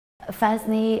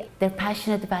FASNY, they're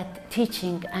passionate about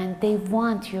teaching and they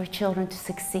want your children to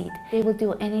succeed. They will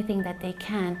do anything that they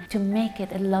can to make it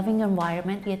a loving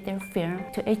environment, yet they're fair,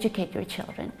 to educate your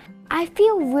children. I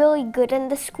feel really good in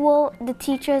the school. The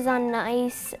teachers are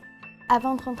nice.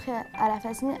 Avant de rentrer à la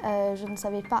FASNY, je ne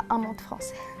savais pas un mot de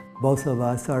français. Both of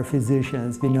us are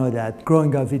physicians. We know that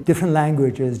growing up with different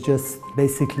languages just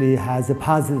basically has a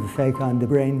positive effect on the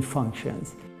brain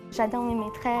functions. J'adore mes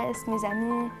maîtresses, mes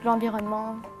amis,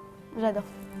 l'environnement. J'adore.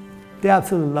 They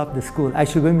absolutely love the school.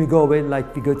 Actually, when we go away,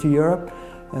 like we go to Europe,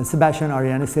 Sebastian and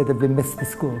Ariana say that we miss the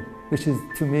school, which is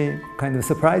to me kind of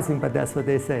surprising, but that's what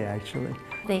they say actually.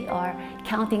 They are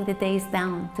counting the days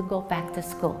down to go back to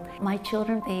school. My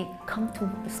children, they come to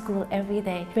school every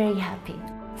day, very happy.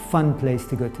 Fun place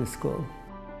to go to school.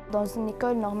 Dans une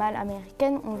école normale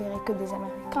américaine, on verrait que des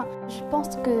Américains. Je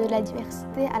pense que la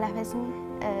diversité à la FASNY,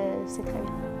 c'est très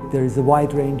bien. There is a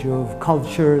wide range of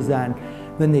cultures, and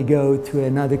when they go to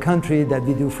another country that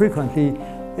we do frequently,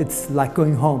 it's like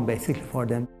going home basically for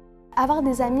them. Avoir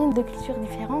des amis de cultures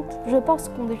différentes, je pense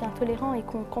qu'on devient tolérant et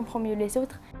qu'on comprend mieux les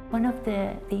autres. One of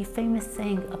the famous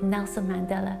sayings of Nelson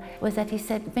Mandela was that he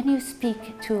said, when you speak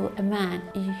to a man,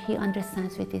 he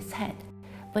understands with his head.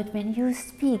 But when you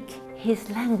speak his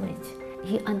language,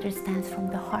 he understands from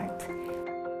the heart.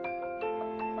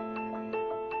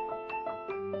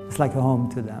 It's like a home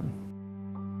to them.